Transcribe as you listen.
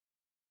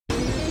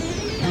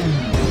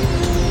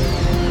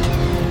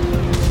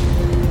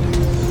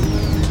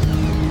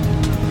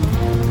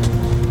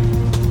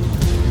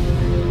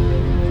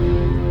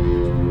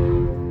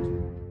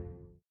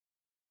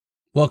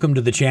Welcome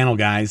to the channel,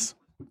 guys.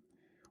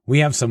 We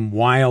have some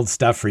wild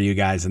stuff for you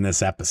guys in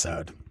this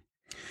episode.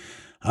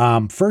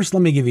 First,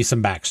 let me give you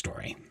some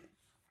backstory.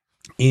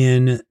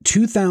 In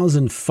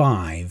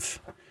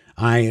 2005,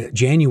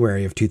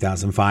 January of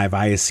 2005,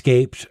 I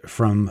escaped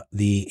from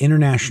the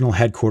international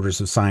headquarters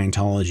of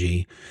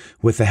Scientology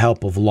with the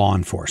help of law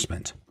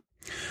enforcement.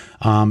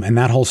 And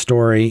that whole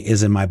story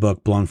is in my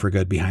book, Blown for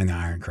Good, Behind the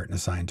Iron Curtain of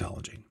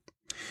Scientology.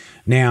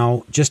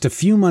 Now, just a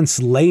few months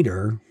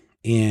later,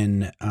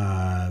 in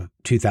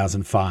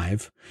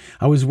 2005,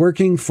 I was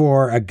working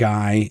for a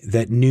guy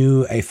that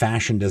knew a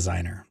fashion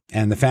designer,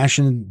 and the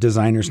fashion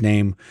designer's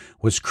name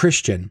was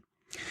Christian,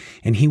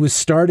 and he was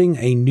starting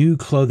a new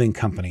clothing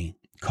company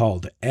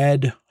called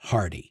Ed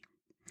Hardy.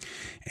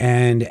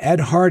 And Ed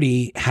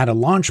Hardy had a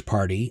launch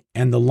party,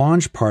 and the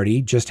launch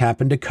party just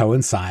happened to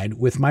coincide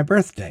with my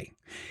birthday.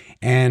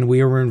 And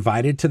we were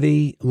invited to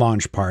the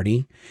launch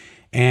party,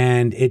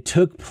 and it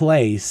took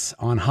place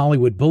on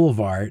Hollywood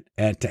Boulevard.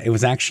 It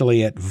was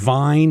actually at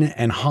Vine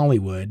and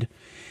Hollywood,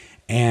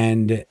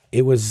 and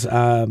it was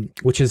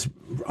which is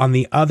on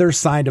the other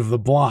side of the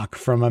block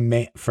from a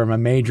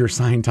major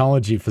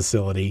Scientology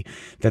facility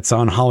that's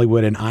on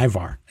Hollywood and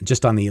Ivar,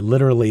 just on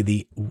literally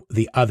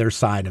the other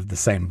side of the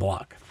same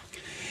block.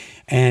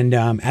 And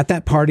at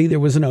that party,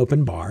 there was an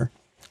open bar.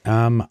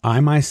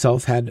 I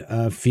myself had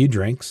a few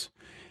drinks.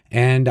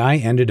 And I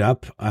ended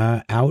up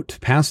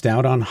passed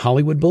out on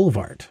Hollywood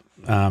Boulevard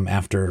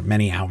after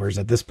many hours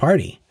at this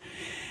party.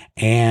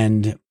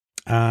 And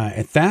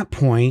at that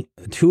point,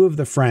 two of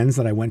the friends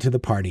that I went to the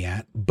party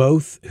at,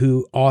 both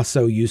who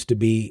also used to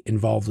be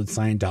involved with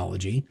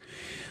Scientology,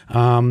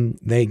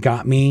 they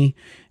got me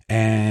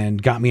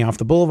off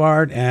the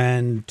boulevard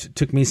and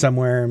took me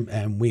somewhere,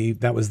 and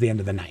that was the end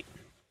of the night.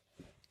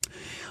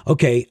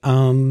 Okay,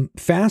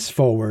 fast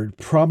forward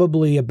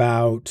probably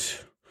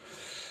about,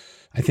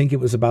 I think it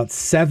was about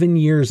 7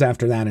 years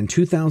after that, in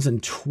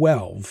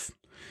 2012,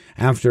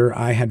 after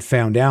I had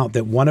found out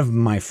that one of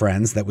my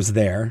friends that was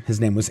there,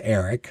 his name was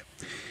Eric,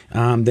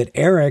 that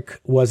Eric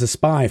was a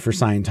spy for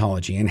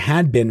Scientology and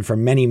had been for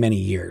many, many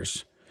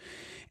years.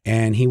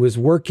 And he was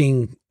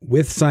working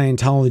with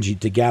Scientology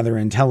to gather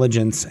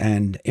intelligence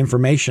and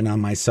information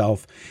on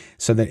myself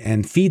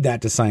and feed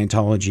that to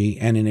Scientology.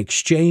 And in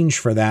exchange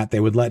for that, they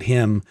would let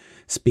him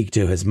speak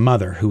to his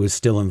mother, who was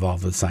still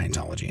involved with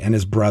Scientology, and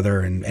his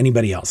brother and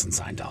anybody else in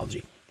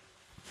Scientology.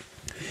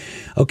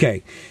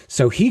 Okay,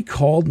 so he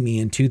called me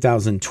in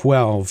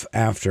 2012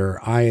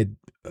 after I had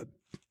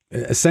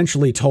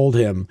essentially told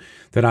him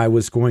that I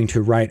was going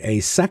to write a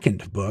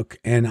second book,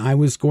 and I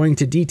was going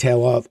to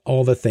detail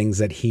all the things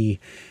that he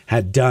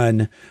had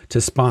done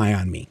to spy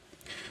on me,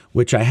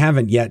 which I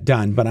haven't yet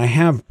done, but I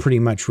have pretty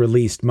much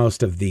released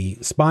most of the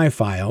spy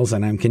files,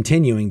 and I'm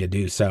continuing to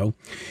do so.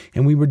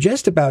 And we were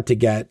just about to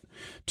get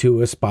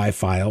to a spy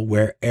file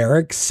where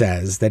Eric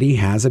says that he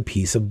has a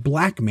piece of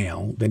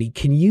blackmail that he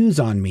can use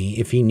on me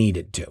if he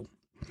needed to.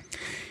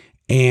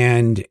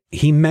 And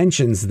he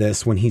mentions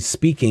this when he's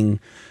speaking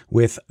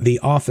with the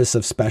Office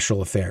of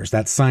Special Affairs,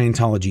 that's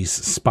Scientology's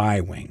spy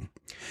wing.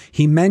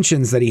 He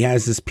mentions that he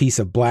has this piece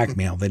of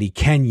blackmail that he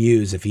can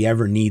use if he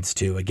ever needs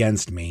to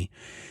against me.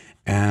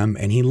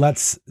 And he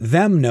lets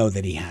them know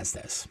that he has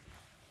this.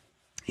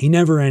 He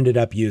never ended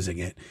up using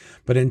it.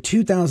 But in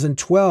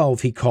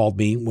 2012, he called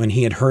me when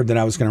he had heard that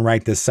I was going to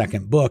write this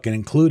second book and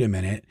include him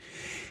in it.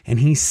 And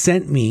he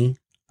sent me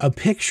a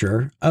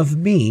picture of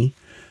me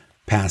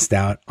passed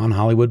out on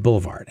Hollywood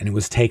Boulevard. And it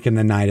was taken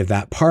the night of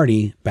that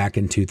party back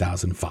in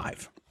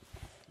 2005.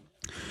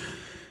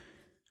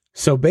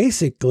 So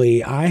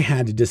basically, I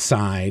had to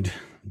decide,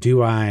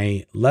 do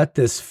I let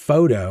this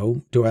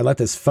photo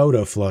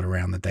float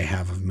around that they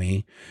have of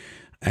me,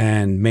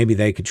 and maybe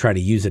they could try to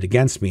use it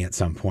against me at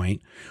some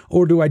point,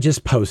 or do I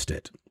just post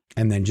it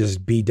and then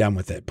just be done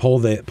with it, pull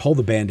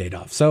the Band-Aid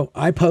off? So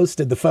I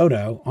posted the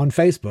photo on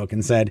Facebook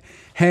and said,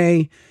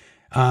 hey,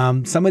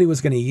 somebody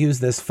was going to use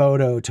this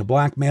photo to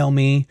blackmail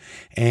me,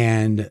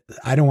 and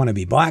I don't want to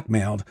be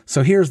blackmailed.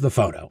 So here's the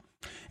photo.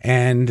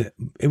 And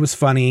it was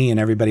funny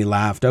and everybody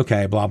laughed.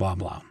 Okay, blah, blah,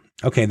 blah.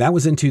 Okay, that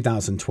was in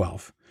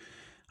 2012.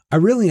 I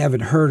really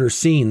haven't heard or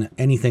seen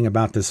anything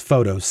about this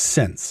photo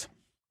since.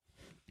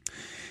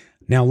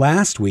 Now,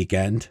 last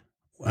weekend,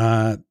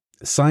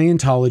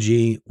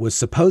 Scientology was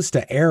supposed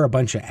to air a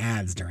bunch of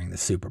ads during the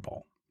Super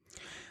Bowl.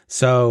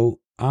 So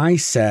I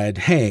said,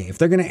 hey, if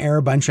they're going to air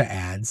a bunch of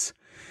ads,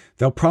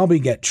 they'll probably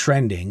get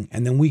trending,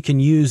 and then we can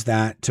use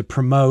that to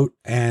promote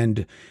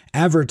and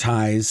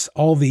advertise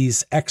all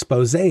these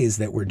exposés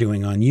that we're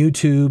doing on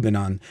YouTube and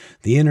on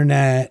the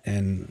internet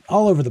and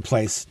all over the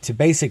place to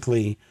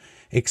basically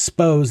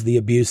expose the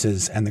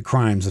abuses and the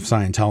crimes of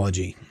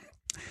Scientology.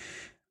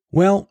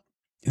 Well,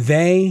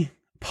 they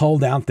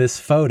pulled out this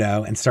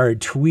photo and started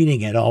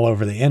tweeting it all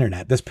over the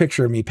internet. This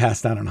picture of me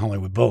passed out on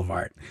Hollywood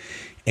Boulevard,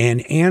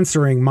 and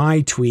answering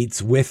my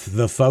tweets with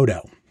the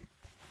photo.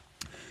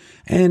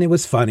 And it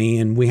was funny,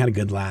 and we had a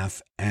good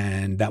laugh,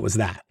 and that was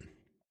that.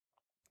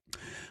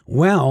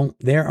 Well,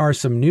 there are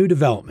some new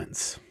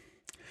developments.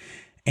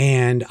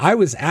 And I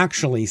was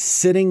actually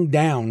sitting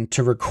down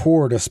to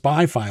record a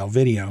spy file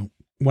video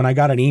when I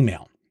got an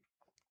email.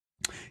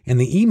 And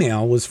the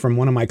email was from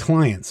one of my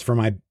clients for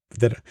my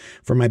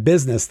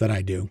business that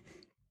I do.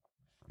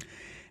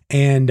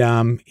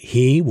 And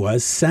he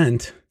was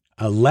sent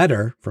a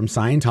letter from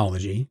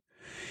Scientology,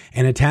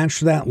 and attached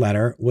to that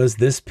letter was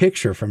this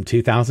picture from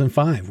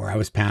 2005 where I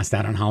was passed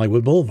out on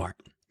Hollywood Boulevard.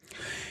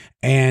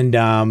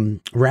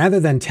 And rather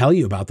than tell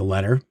you about the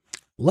letter,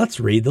 let's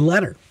read the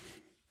letter.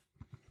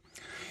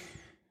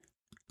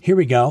 Here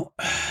we go.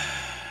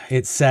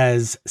 It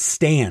says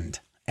stand,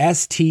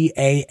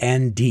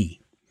 STAND.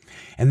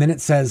 And then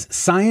it says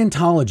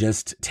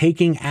Scientologist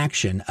taking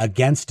action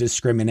against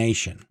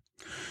discrimination,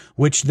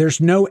 which there's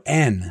no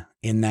N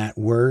in that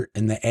word,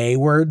 in the A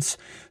words.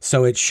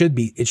 So they should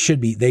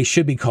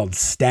be called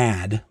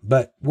STAD,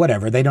 but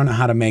whatever. They don't know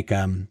how to make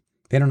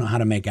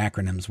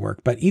acronyms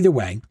work. But either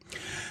way,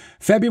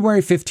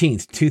 February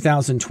 15th,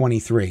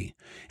 2023.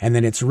 And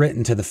then it's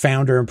written to the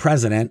founder and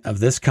president of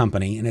this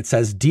company. And it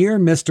says, Dear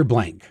Mr.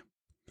 Blank,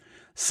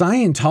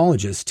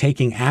 Scientologists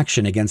taking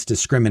action against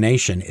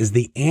discrimination is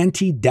the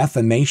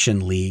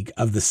Anti-Defamation League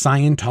of the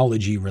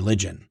Scientology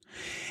religion.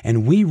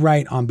 And we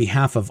write on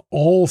behalf of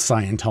all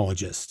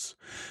Scientologists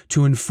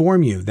to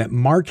inform you that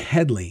Mark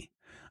Headley,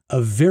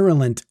 a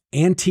virulent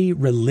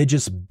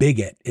anti-religious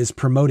bigot, is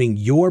promoting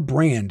your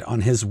brand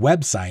on his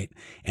website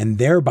and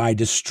thereby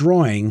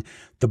destroying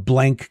the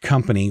blank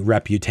company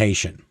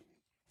reputation.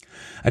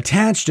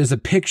 Attached is a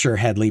picture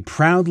Headley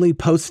proudly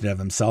posted of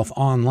himself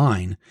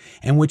online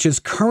and which is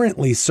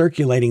currently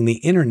circulating the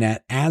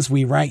internet as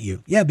we write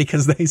you. Yeah,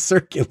 because they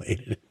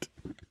circulated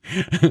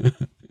it.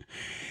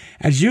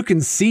 As you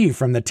can see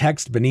from the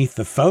text beneath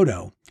the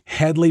photo,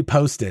 Headley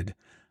posted,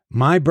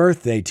 My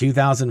birthday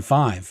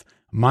 2005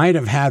 might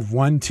have had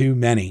one too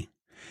many.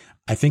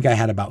 I think I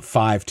had about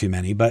 5 too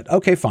many, but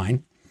okay,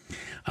 fine.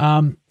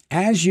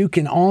 As you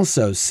can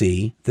also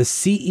see, the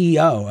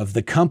CEO of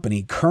the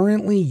company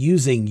currently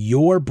using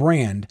your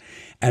brand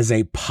as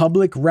a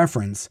public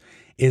reference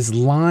is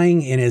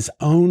lying in his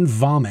own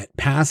vomit,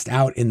 passed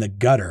out in the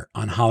gutter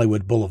on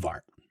Hollywood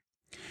Boulevard.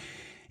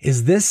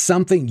 Is this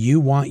something you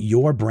want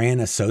your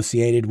brand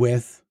associated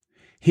with?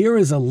 Here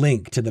is a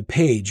link to the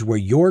page where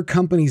your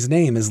company's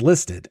name is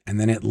listed, and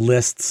then it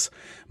lists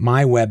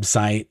my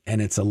website,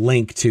 and it's a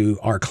link to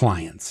our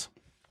clients.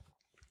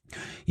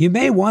 You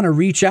may want to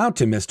reach out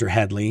to Mr.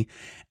 Headley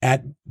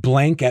at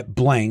blank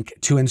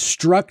to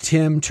instruct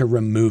him to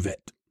remove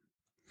it.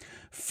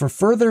 For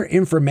further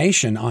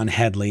information on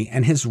Headley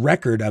and his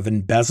record of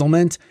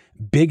embezzlement,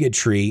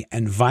 bigotry,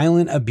 and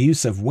violent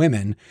abuse of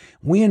women,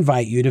 we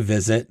invite you to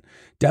visit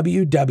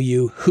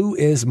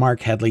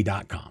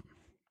www.whoismarkheadley.com.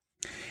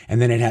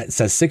 And then it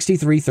says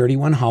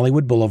 6331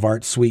 Hollywood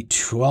Boulevard, Suite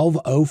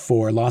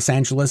 1204, Los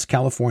Angeles,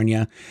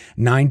 California,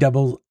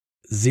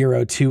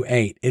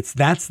 90028.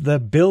 That's the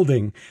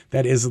building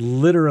that is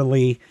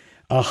literally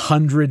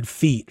 100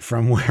 feet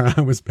from where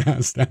I was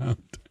passed out.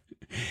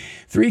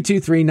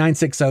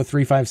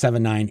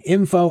 323-960-3579,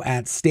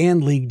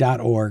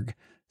 info@standleague.org,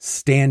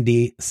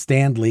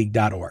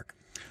 standleague.org.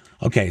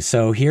 Okay,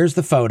 so here's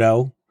the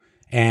photo,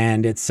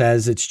 and it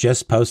says it's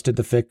just posted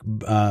the pic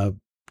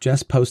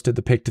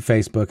to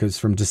Facebook. It's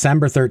from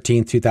December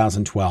 13th,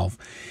 2012,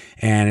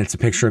 and it's a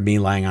picture of me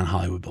lying on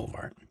Hollywood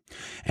Boulevard.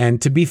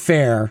 And to be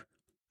fair,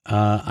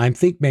 I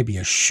think maybe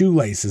a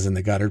shoelace is in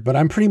the gutter, but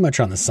I'm pretty much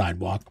on the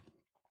sidewalk.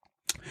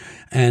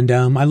 And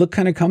I look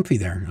kind of comfy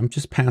there. I'm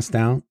just passed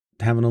out,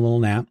 having a little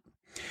nap.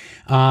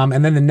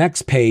 And then the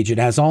next page, it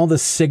has all the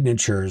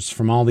signatures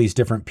from all these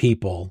different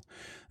people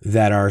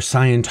that are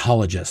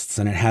Scientologists.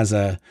 And it has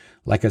a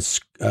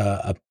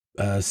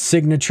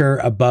signature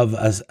above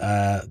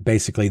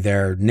basically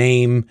their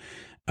name,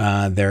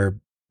 their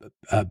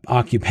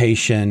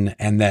occupation,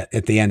 and that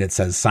at the end it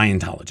says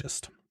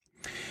Scientologist.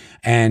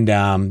 And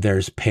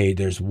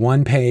there's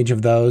one page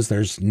of those.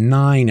 There's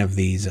 9 of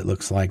these, it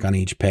looks like, on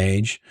each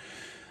page.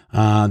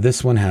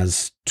 This one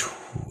has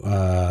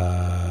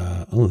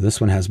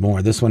this one has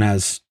more. This one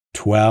has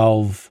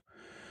 12.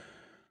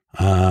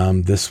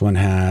 This one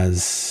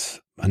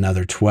has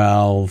another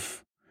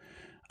 12.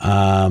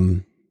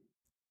 And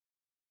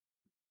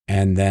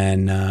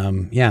then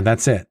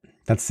that's it.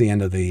 That's the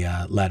end of the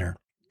letter.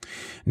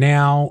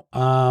 Now,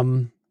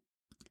 I'm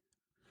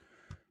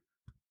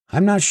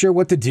not sure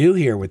what to do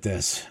here with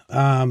this.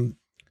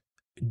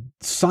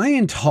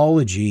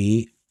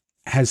 Scientology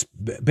has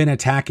been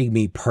attacking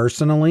me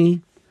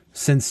personally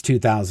since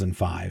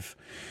 2005.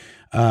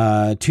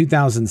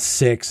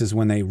 2006 is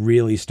when they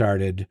really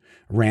started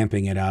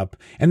ramping it up.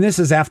 And this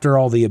is after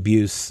all the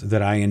abuse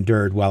that I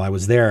endured while I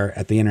was there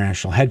at the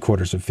international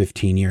headquarters of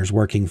 15 years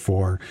working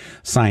for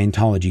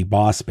Scientology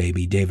boss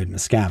baby David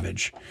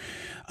Miscavige.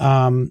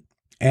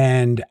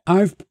 And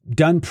I've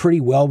done pretty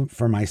well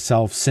for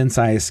myself since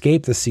I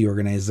escaped the Sea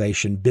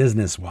organization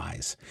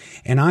business-wise.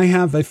 And I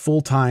have a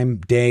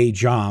full-time day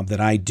job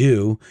that I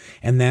do.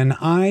 And then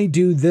I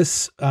do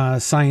this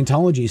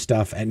Scientology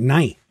stuff at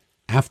night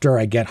after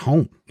I get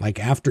home, like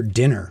after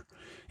dinner.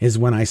 is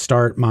when I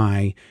start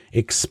my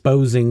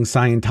exposing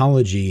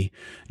Scientology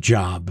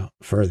job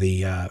for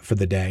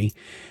the day.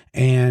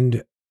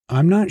 And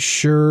I'm not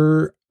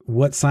sure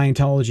what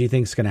Scientology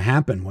thinks is going to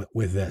happen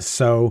with this.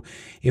 So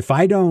if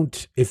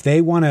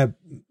they want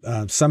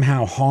to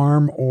somehow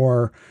harm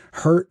or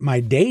hurt my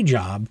day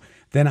job,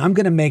 then I'm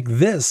going to make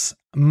this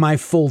my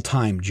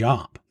full-time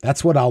job.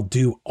 That's what I'll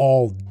do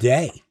all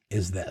day,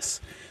 is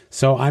this.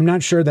 So I'm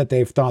not sure that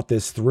they've thought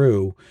this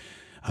through.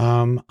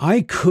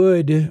 I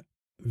think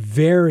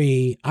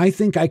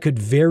I could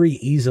very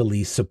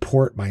easily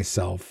support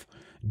myself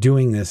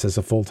doing this as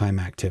a full-time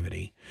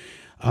activity.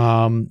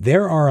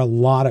 There are a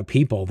lot of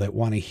people that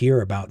want to hear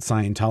about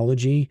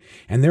Scientology,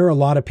 and there are a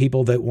lot of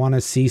people that want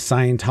to see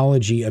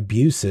Scientology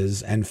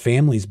abuses and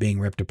families being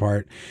ripped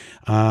apart.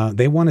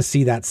 They want to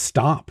see that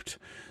stopped.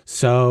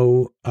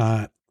 So,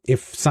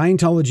 if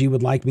Scientology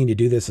would like me to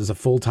do this as a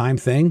full-time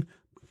thing,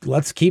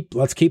 let's keep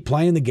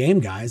playing the game,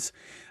 guys.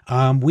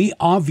 We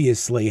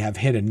obviously have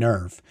hit a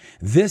nerve.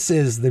 This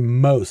is the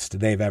most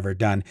they've ever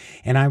done.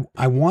 And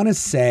I want to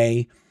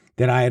say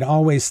that I had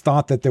always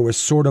thought that there was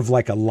sort of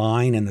like a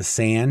line in the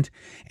sand.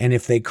 And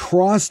if they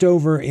crossed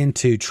over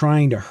into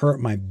trying to hurt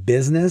my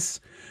business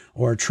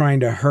or trying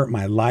to hurt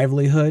my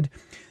livelihood,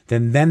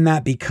 then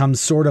that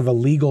becomes sort of a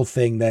legal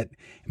thing that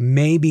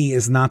maybe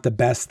is not the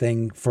best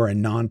thing for a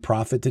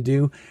nonprofit to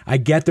do. I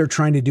get they're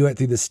trying to do it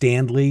through the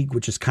Stand League,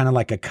 which is kind of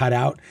like a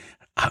cutout.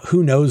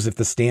 Who knows if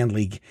the Stand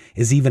League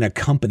is even a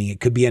company? It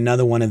could be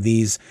another one of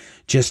these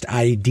just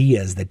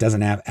ideas that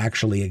doesn't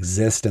actually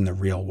exist in the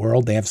real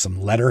world. They have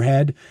some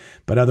letterhead,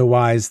 but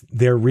otherwise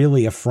they're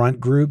really a front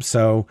group.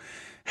 So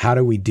how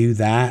do we do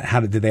that?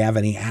 Do they have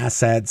any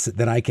assets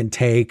that I can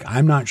take?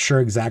 I'm not sure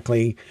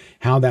exactly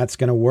how that's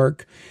going to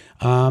work.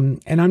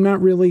 And I'm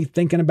not really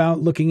thinking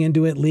about looking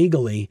into it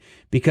legally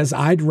because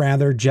I'd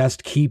rather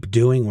just keep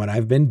doing what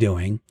I've been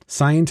doing.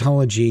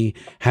 Scientology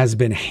has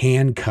been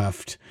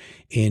handcuffed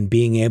in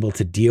being able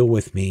to deal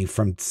with me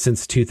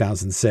since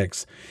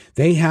 2006.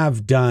 They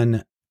have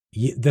done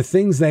the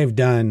things they've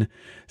done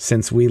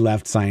since we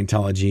left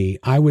Scientology,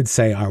 I would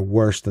say, are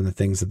worse than the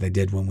things that they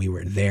did when we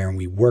were there and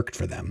we worked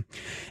for them.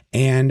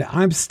 And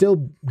I'm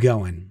still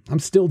going. I'm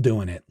still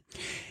doing it.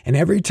 And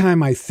every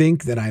time I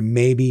think that I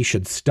maybe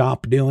should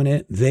stop doing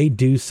it, they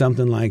do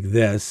something like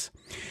this.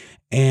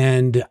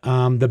 And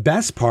the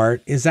best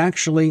part is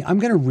actually, I'm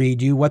going to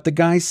read you what the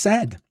guy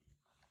said.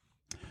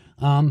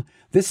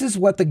 This is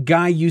what the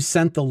guy you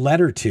sent the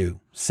letter to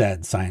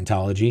said,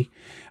 Scientology.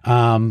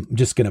 I'm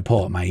just going to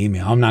pull up my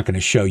email. I'm not going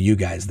to show you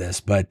guys this,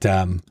 but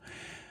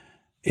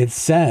it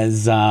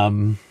says,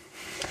 I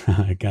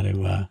got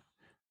to,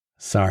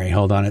 sorry,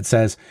 hold on. It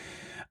says,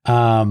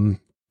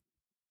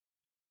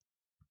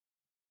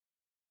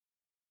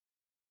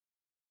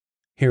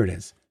 here it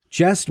is.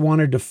 Just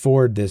wanted to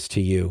forward this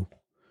to you.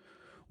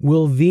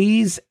 Will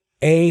these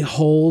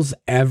a-holes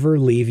ever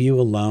leave you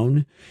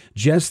alone?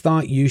 Just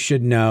thought you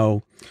should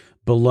know.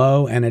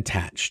 Below and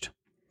attached.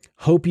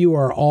 Hope you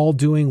are all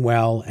doing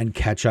well and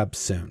catch up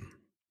soon.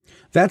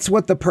 That's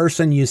what the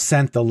person you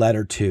sent the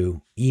letter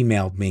to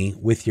emailed me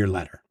with your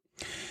letter.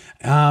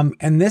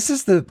 And this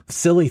is the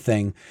silly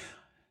thing.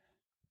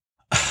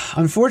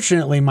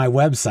 Unfortunately, my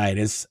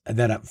website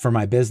for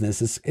my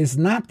business is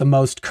not the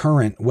most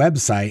current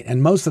website,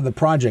 and most of the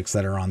projects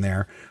that are on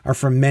there are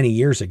from many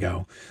years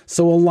ago.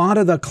 So a lot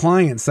of the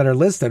clients that are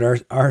listed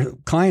are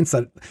clients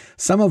that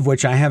some of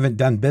which I haven't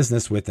done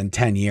business with in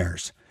 10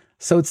 years.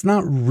 So it's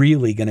not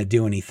really going to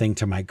do anything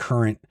to my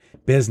current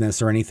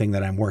business or anything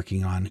that I'm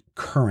working on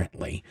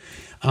currently.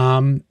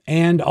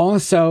 And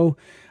also,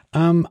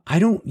 I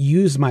don't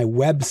use my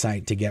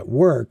website to get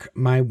work.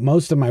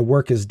 Most of my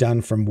work is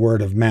done from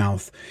word of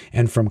mouth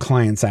and from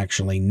clients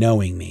actually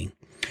knowing me.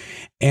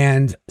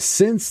 And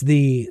since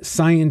the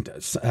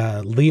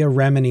Leah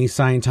Remini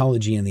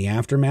Scientology in the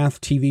Aftermath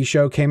TV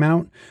show came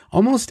out,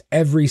 almost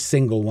every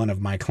single one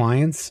of my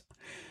clients,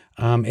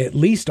 at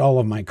least all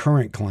of my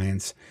current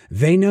clients,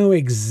 they know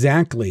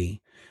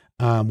exactly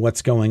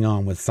what's going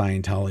on with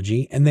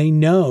Scientology, and they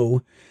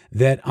know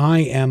that I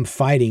am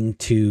fighting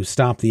to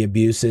stop the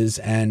abuses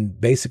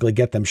and basically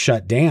get them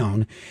shut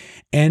down.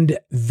 And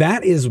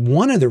that is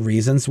one of the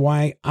reasons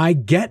why I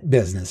get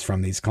business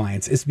from these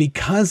clients, is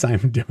because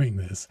I'm doing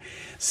this.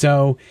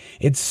 So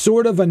it's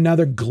sort of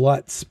another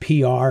Glutz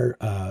PR,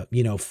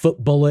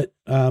 foot bullet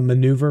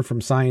maneuver from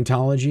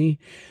Scientology.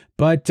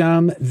 But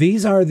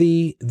these are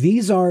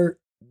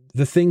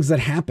the things that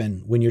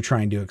happen when you're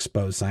trying to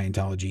expose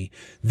Scientology.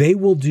 They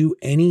will do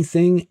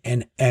anything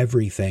and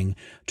everything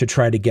to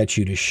try to get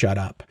you to shut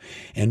up.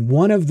 And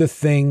one of the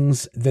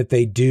things that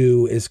they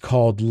do is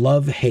called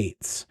love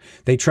hates.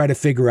 They try to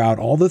figure out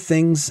all the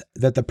things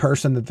that the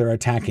person that they're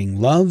attacking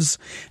loves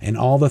and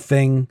all the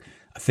things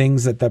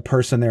that the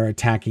person they're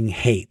attacking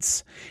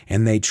hates.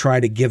 And they try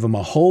to give them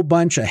a whole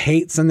bunch of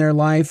hates in their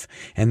life,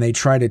 and they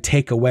try to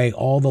take away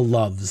all the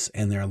loves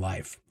in their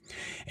life.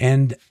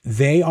 And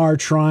they are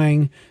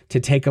trying to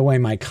take away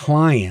my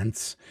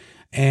clients,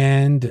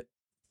 and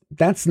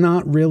that's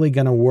not really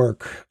going to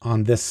work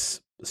on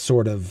this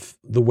sort of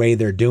the way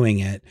they're doing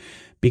it,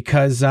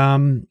 because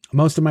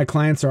most of my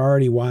clients are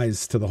already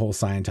wise to the whole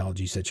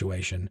Scientology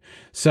situation.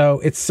 So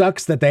it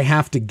sucks that they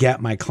have to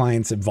get my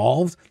clients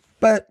involved,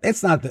 but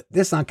it's not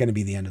going to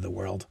be the end of the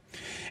world.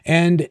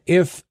 And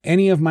if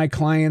any of my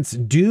clients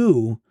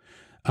do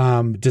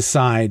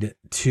decide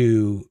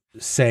to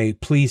say,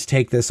 please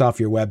take this off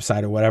your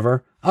website or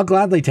whatever, I'll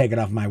gladly take it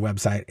off my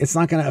website. It's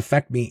not going to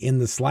affect me in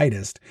the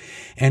slightest.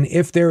 And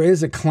if there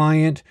is a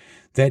client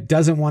that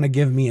doesn't want to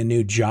give me a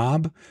new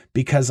job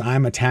because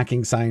I'm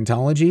attacking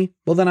Scientology,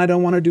 well, then I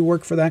don't want to do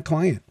work for that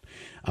client.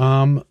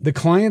 The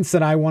clients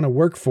that I want to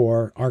work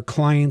for are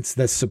clients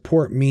that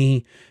support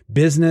me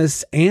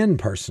business and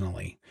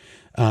personally,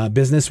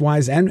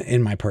 business-wise and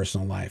in my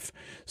personal life.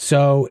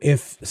 So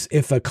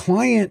if a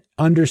client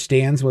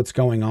understands what's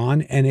going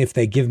on, and if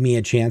they give me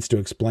a chance to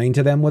explain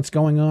to them what's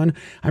going on,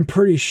 I'm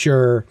pretty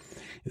sure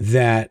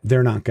that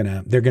they're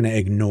going to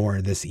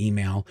ignore this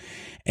email.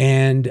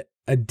 And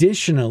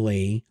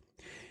additionally,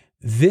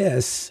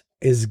 this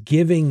is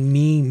giving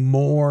me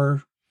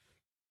more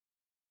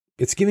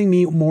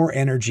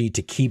energy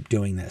to keep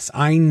doing this.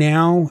 I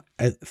now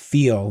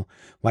feel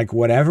like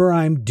whatever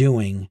I'm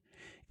doing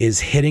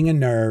is hitting a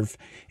nerve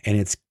and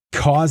it's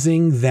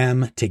causing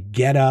them to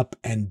get up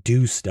and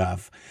do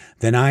stuff.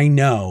 Then I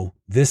know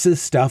this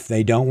is stuff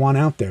they don't want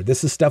out there.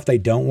 This is stuff they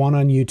don't want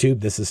on YouTube.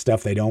 This is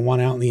stuff they don't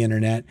want out on the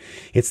internet.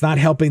 It's not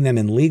helping them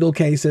in legal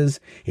cases.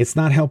 It's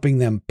not helping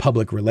them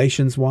public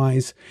relations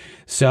wise.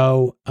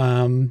 So,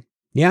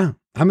 yeah,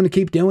 I'm going to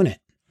keep doing it.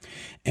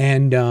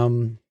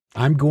 And,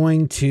 I'm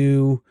going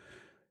to,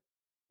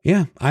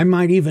 I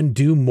might even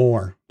do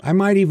more. I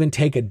might even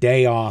take a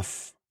day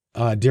off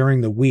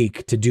during the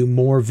week to do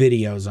more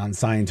videos on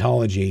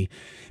Scientology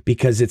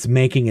because it's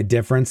making a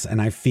difference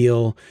and I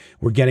feel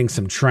we're getting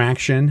some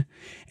traction.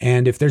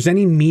 And if there's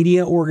any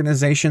media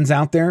organizations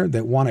out there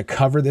that want to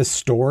cover this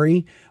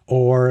story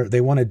or they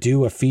want to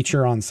do a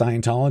feature on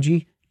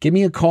Scientology, give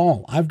me a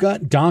call. I've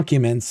got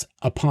documents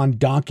upon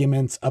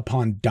documents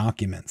upon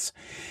documents.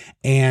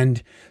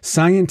 And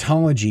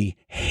Scientology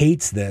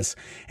hates this.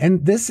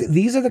 And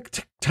these are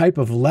the type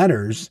of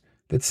letters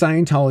that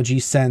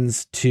Scientology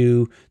sends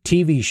to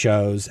TV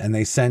shows, and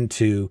they send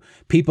to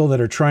people that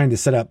are trying to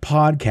set up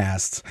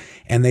podcasts,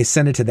 and they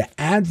send it to the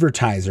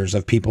advertisers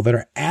of people that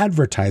are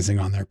advertising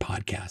on their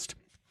podcast,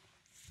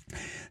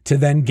 to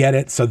then get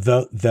it so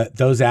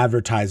those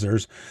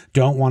advertisers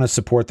don't want to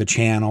support the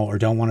channel or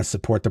don't want to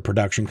support the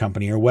production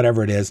company or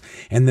whatever it is,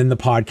 and then the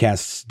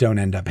podcasts don't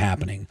end up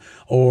happening,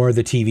 or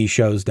the TV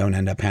shows don't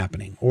end up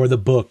happening, or the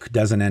book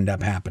doesn't end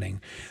up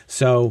happening.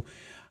 So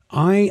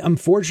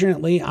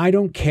unfortunately, I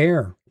don't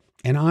care.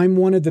 And I'm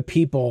one of the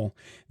people,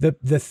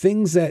 the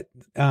things that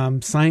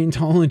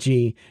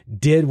Scientology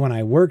did when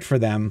I worked for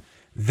them,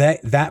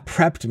 that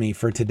prepped me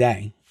for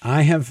today.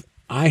 I have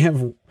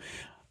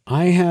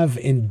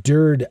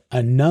endured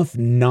enough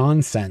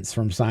nonsense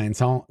from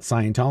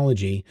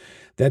Scientology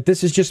that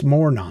this is just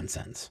more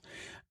nonsense.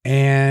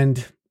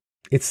 And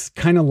it's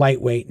kind of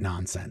lightweight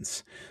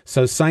nonsense.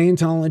 So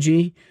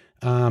Scientology,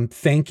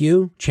 thank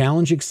you.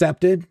 Challenge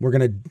accepted. We're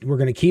going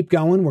to keep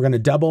going. We're going to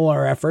double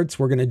our efforts.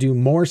 We're going to do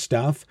more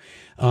stuff.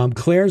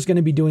 Claire's going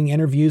to be doing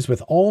interviews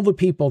with all the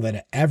people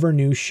that ever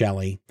knew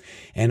Shelley,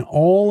 and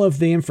all of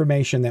the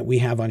information that we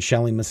have on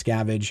Shelley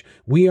Miscavige,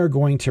 we are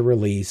going to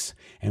release,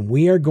 and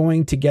we are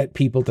going to get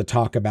people to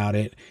talk about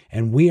it.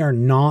 And we are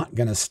not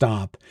going to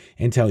stop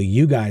until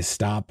you guys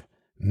stop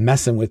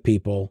messing with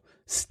people,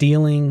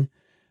 stealing,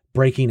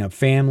 breaking up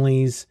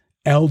families,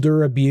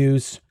 elder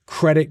abuse,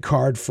 credit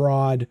card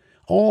fraud,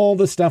 all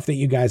the stuff that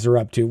you guys are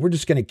up to. We're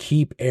just going to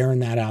keep airing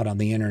that out on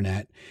the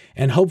internet,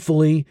 and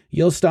hopefully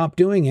you'll stop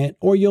doing it,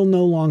 or you'll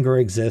no longer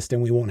exist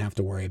and we won't have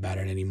to worry about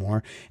it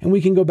anymore. And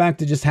we can go back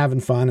to just having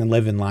fun and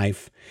living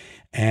life.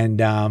 And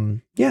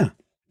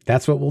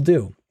that's what we'll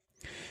do.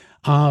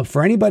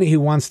 For anybody who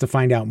wants to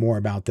find out more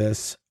about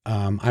this,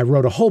 I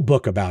wrote a whole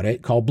book about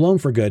it called Blown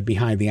for Good: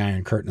 Behind the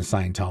Iron Curtain of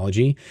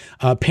Scientology.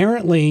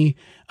 Apparently,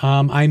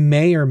 I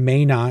may or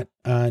may not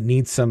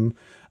need some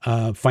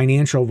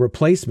financial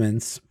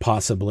replacements,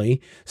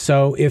 possibly.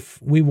 So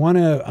if we want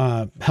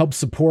to help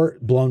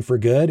support Blown for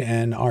Good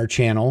and our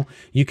channel,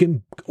 you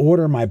can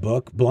order my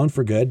book, Blown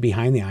for Good: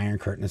 Behind the Iron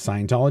Curtain of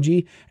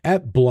Scientology,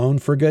 at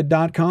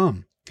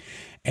blownforgood.com.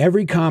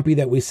 Every copy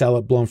that we sell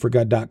at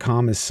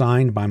blownforgood.com is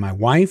signed by my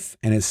wife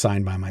and is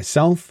signed by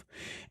myself.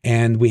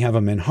 And we have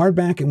them in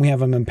hardback and we have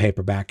them in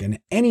paperback, and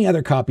any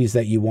other copies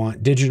that you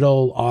want,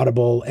 digital,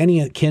 Audible,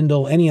 any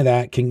Kindle, any of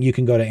that, you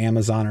can go to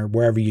Amazon or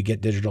wherever you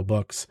get digital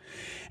books,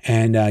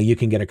 and you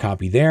can get a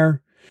copy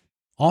there.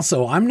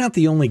 Also, I'm not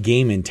the only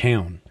game in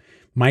town.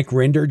 Mike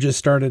Rinder just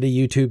started a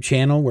YouTube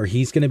channel where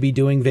he's going to be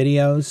doing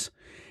videos.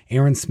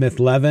 Aaron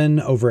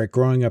Smith-Levin over at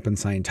Growing Up in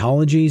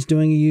Scientology is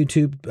doing a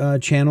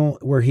YouTube channel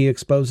where he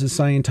exposes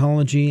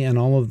Scientology and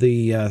all of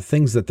the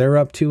things that they're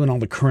up to and all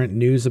the current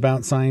news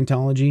about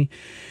Scientology.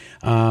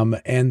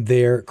 And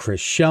there, Chris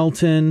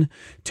Shelton,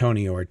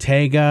 Tony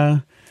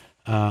Ortega,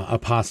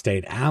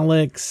 Apostate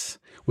Alex.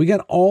 We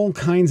got all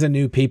kinds of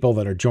new people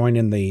that are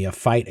joining the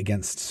fight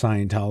against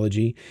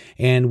Scientology,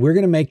 and we're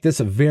going to make this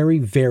a very,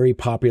 very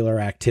popular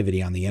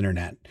activity on the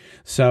internet.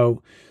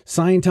 So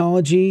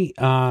Scientology,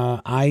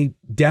 I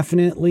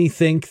definitely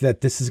think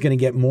that this is going to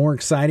get more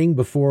exciting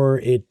before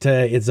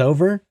it's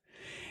over.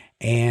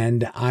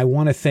 And I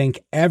want to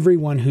thank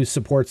everyone who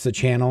supports the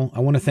channel.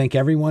 I want to thank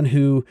everyone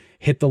who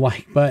hit the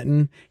like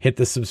button, hit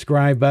the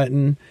subscribe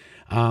button,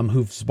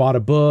 who's bought a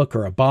book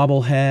or a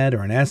bobblehead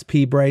or an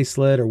SP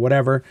bracelet or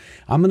whatever.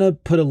 I'm going to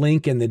put a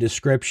link in the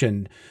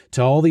description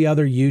to all the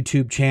other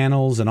YouTube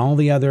channels and all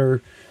the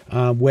other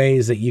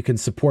ways that you can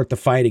support the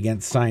fight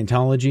against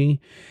Scientology.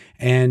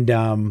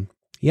 And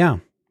yeah,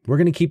 we're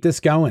going to keep this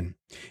going.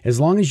 As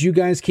long as you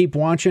guys keep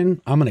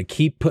watching, I'm going to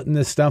keep putting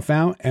this stuff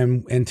out.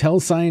 And until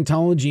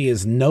Scientology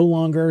is no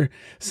longer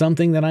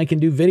something that I can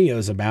do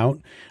videos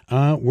about,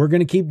 we're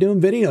going to keep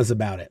doing videos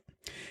about it.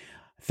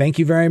 Thank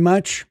you very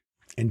much.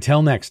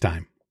 Until next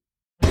time.